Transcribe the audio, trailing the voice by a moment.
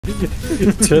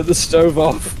Turn the stove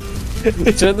off.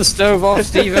 Turn the stove off,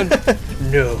 Stephen.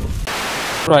 No.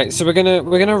 Right, so we're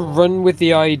gonna run with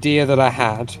the idea that I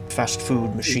had. Fast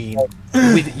food machine.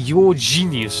 With your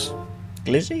genius.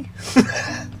 Glizzy?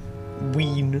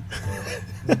 Ween.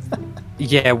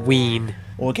 Yeah, ween.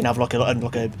 Or we can have like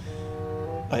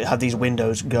have these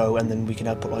windows go, and then we can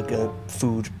have put like a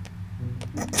food.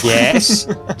 Yes.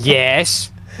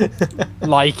 Yes.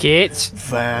 Like it.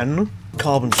 Van.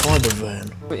 Carbon fibre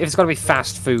van. If it's got to be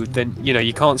fast food, then, you know,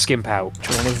 you can't skimp out.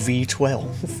 Do you want a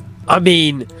V12? I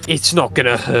mean, it's not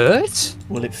gonna hurt.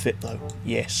 Will it fit though?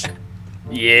 Yes.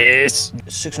 Yes.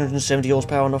 670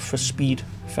 horsepower enough for speed,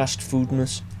 fast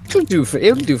foodness. It'll do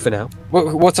for now.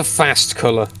 What's a fast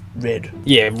colour? Red.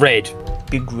 Yeah, red.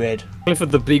 Big red.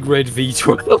 Clifford the big red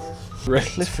V12. Red.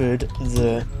 Clifford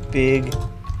the big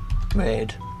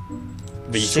red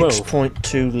V12.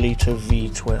 6.2 litre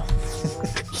V12.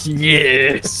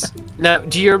 Yes. Now,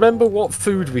 do you remember what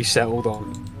food we settled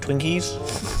on?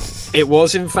 Twinkies. It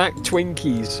was, in fact,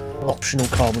 Twinkies. Optional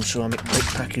carbon ceramic plate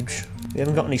package. We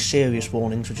haven't got any serious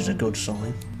warnings, which is a good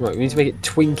sign. Right, we need to make it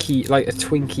Twinkie, like a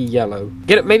Twinkie yellow.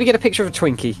 Maybe get a picture of a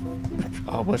Twinkie.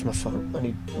 Oh, where's my phone? I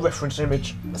need reference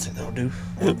image. I think that'll do.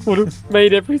 Would have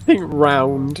made everything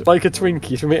round, like a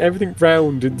Twinkie, so make everything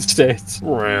round instead.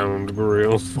 Round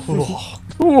grill.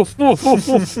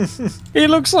 It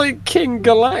looks like King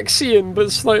Galaxian,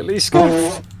 but slightly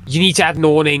scuffed. You need to add an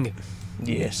awning.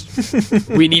 Yes.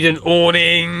 We need an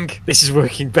awning. This is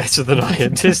working better than I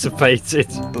anticipated.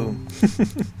 Boom.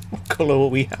 What colour are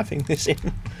we having this in?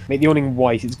 Make the awning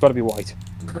white. It's got to be white.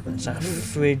 Is that a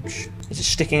fridge? Is it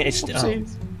sticking? It's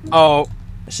Oh.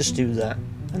 Let's just do that,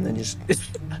 and then just.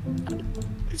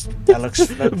 That looks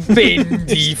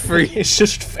bendy free. It's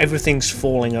just everything's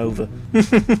falling over.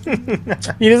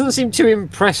 He doesn't seem too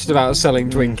impressed about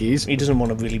selling Twinkies. He doesn't want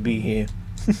to really be here.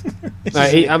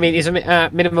 I mean, he's a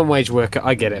minimum wage worker.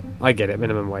 I get it.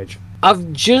 Minimum wage.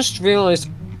 I've just realised,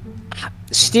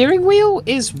 steering wheel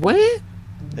is where?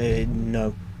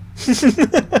 No.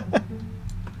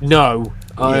 No,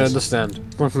 I Yes. understand.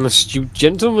 What an astute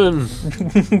gentleman.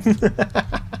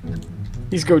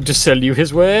 He's going to sell you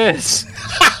his wares.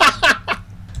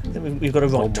 Then we've got to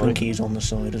write Twinkies on the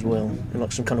side as well,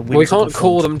 like some kind of. We can't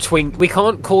call them We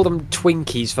can't call them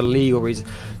Twinkies for legal reasons.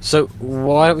 So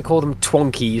why don't we call them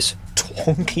twonkies?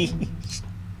 Twonkies.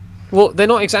 Well, they're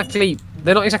not exactly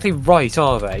right,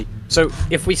 are they? So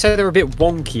if we say they're a bit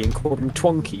wonky and call them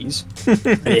twonkies,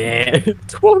 yeah,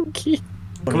 twonky.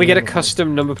 Can we get a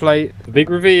custom number plate? The big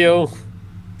reveal.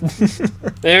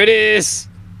 There it is.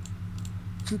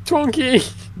 Twonky.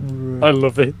 I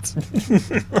love it.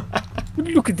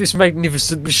 Look at this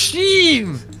magnificent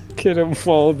machine. Get them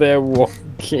while they're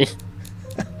wonky.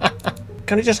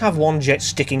 Can it just have one jet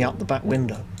sticking out the back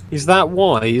window? Is that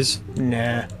wise?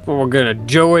 Nah. Well, we're gonna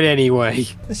do it anyway.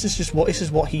 This is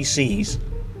what he sees.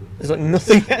 There's like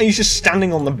nothing. He's just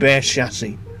standing on the bare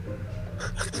chassis,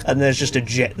 and there's just a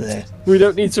jet there. We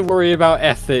don't need to worry about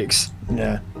ethics.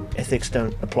 Nah. Ethics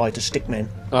don't apply to stickmen.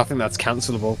 I think that's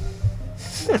cancelable.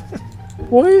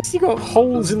 Why has he got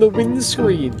holes in the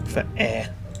windscreen? For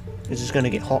air. This is going to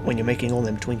get hot when you're making all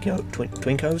them twinkos?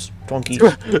 Twonkies?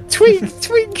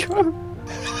 Twinko!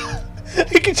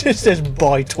 It just says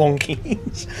buy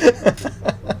Twonkies.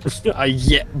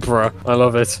 Yeah, bruh. I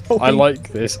love it. I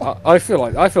like this. I feel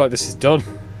like this is done.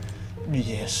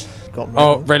 Yes. Got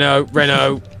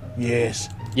Renault. Yes.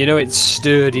 You know it's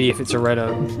sturdy if it's a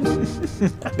Renault.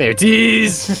 There it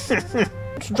is!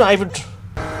 Let's drive it.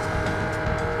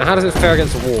 And how does it fare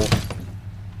against the wall?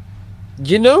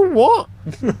 You know what?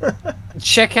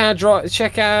 check our It's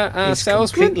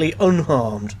salesman. completely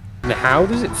unharmed. And how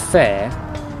does it fare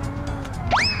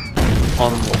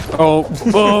on the wall?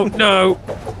 Oh no!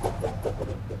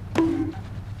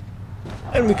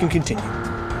 And we can continue.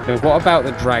 Okay, what about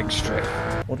the drag strip?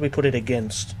 What do we put it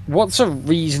against? What's a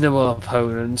reasonable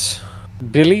opponent?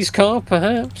 Billy's car,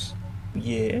 perhaps?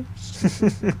 Yes.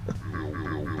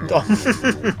 Oh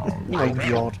my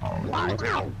god.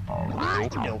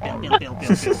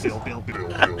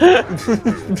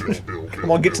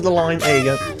 Come on, get to the line. There you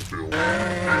go.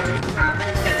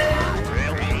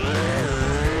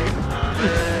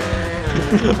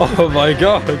 Oh my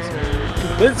god!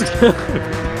 Let's go!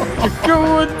 Go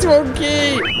on,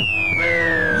 Twonky!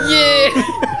 Yeah!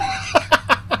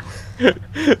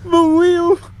 The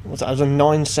wheel! What's that? As a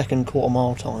 9-second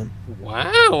quarter-mile time.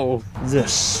 Wow! The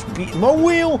speed. My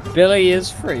wheel! Billy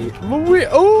is free. My wheel!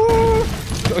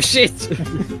 Oh! Oh shit!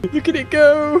 Look at it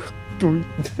go! Doink.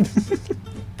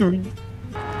 Doink.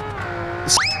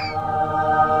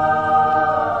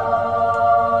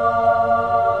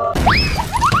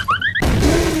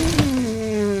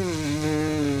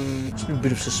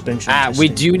 bit of suspension. Ah, we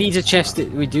testing. do need to test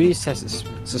it. We do need to test its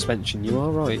suspension. You are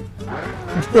right.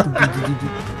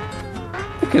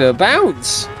 Look at her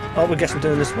bounce. Oh, I guess we're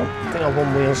doing this one. I think our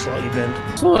one wheel slightly bent.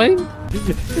 It's fine.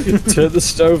 Turn the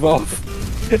stove off.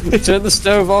 Turn the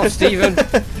stove off, Stephen.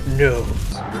 No.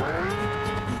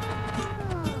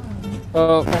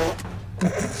 Oh,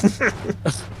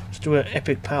 Let's do an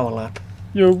epic power lap.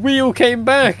 your wheel came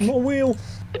back. My wheel.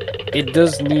 It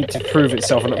does need to prove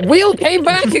itself. And wheel came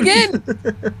back again.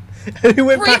 And it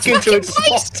went Great back into its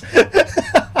fucking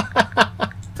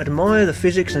spot. Admire the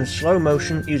physics in slow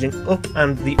motion using up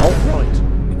and the alt-right.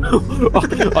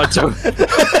 I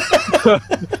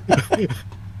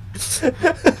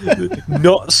don't.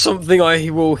 Not something I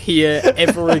will hear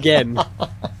ever again.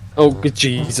 Oh, good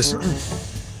Jesus.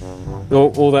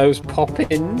 All those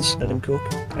pop-ins. Let him cook.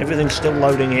 Everything's still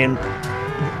loading in.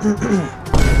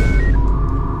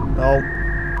 Oh.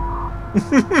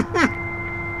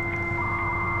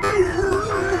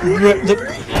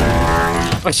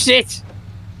 Oh, shit!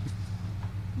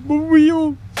 My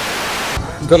wheel!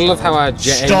 Gotta love how our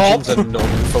jet engines are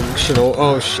non-functional.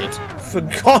 Oh, shit. For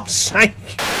God's sake!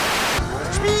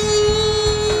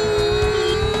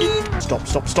 Stop,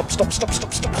 stop, stop, stop, stop,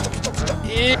 stop, stop, stop, stop, stop.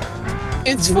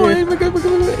 It's fine, we're good,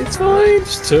 it's fine.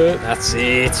 Just turn, that's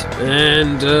it.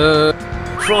 And,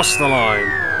 cross the line.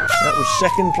 That was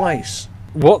second place.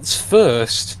 What's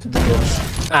first? The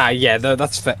bus. Ah, yeah,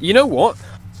 that's fair. You know what?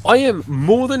 I am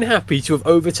more than happy to have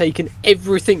overtaken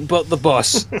everything but the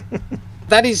bus.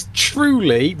 That is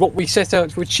truly what we set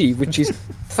out to achieve, which is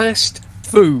fast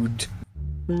food.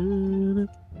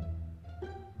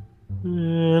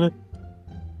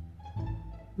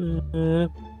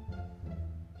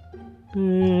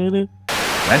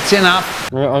 That's enough.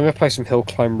 Right, I'm gonna play some hill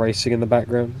climb racing in the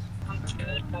background.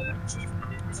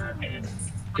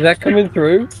 Is that coming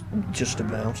through? Just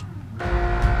about.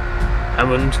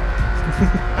 Hammond.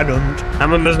 I don't.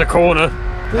 Hammond, there's a corner.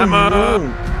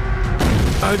 Hammond!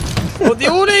 What the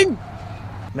awning?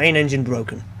 Main engine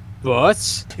broken.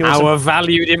 But You want our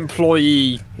valued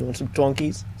employee. You want some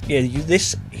twonkies? Yeah,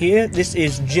 this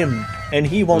is Jim, and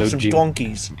he wants Hello, some Jim.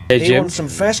 twonkies. Hey, He Jim. wants some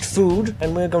fast food,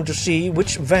 and we're going to see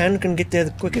which van can get there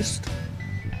the quickest.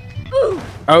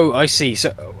 Oh, I see.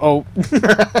 So,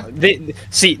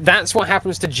 see, that's what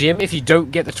happens to Jim if you don't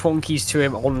get the twonkies to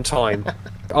him on time.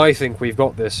 I think we've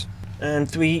got this. And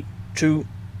 3, 2,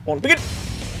 1, begin!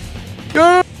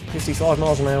 Go! 55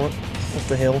 miles an hour off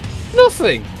the hill.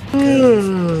 Nothing.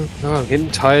 Oh, I'm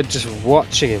getting tired just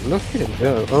watching him. Look at him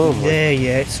go. Oh my. There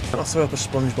yet. I'll throw up a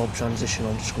SpongeBob transition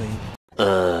on screen.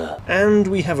 And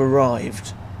we have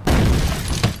arrived.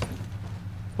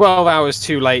 12 hours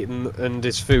too late, and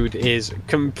his food is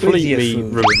completely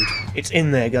food. ruined. It's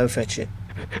in there, go fetch it.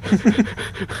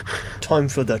 Time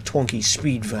for the twonky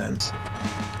speed vans.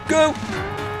 Go!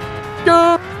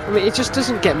 Go! I mean, it just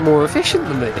doesn't get more efficient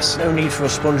than this. No need for a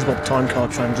SpongeBob time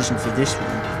card transition for this one.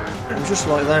 And just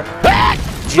like that,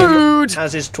 Food! Jim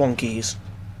has his twonkies.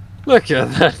 Look at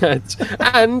that.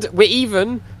 And we're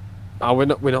even. Oh, we're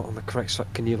not on the correct side.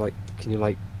 Can you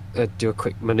do a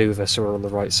quick maneuver so we're on the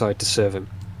right side to serve him?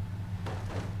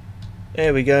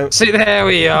 There we go. See, there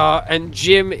we are, and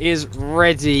Jim is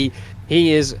ready.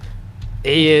 He is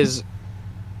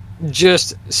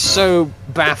just so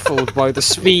baffled by the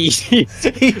speed.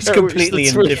 He's completely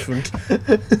indifferent.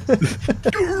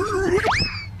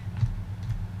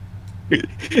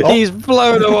 He's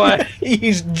blown away.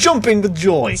 He's jumping with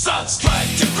joy. Subscribe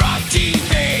to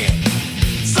GrogTV.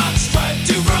 Subscribe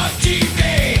to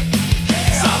GrogTV.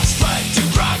 Subscribe to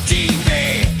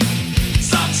GrogTV.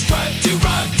 Subscribe to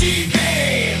GrogTV.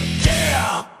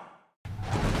 Yeah.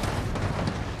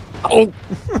 Oh,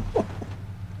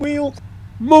 Wheel.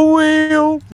 my wheel.